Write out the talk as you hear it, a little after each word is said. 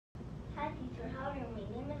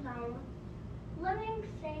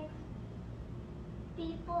Living things,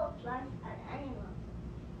 people, plants, and animals.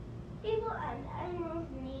 People and animals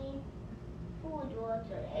need food,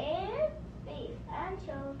 water, air, space, and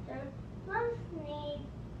shelter. Plants need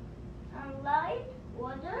sunlight,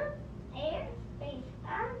 water, air, space,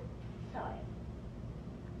 and soil.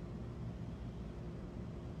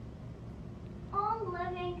 All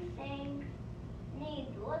living things need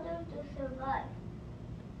water to survive.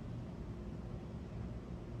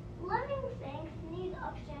 Living things need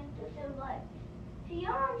oxygen to survive.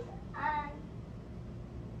 Humans and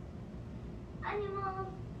animals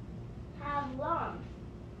have lungs.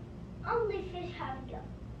 Only fish have gums.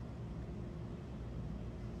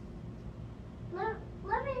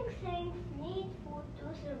 Living things need food to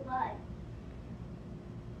survive.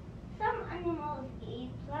 Some animals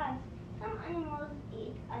eat plants. Some animals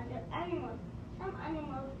eat other animals. Some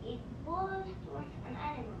animals eat both plants and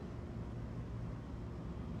animals.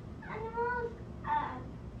 Animals and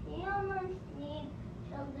humans need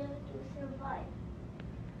shelter to survive.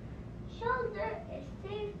 Shelter is a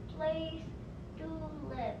safe place to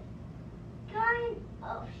live. Kind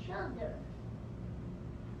of shelter.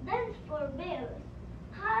 That's for bears.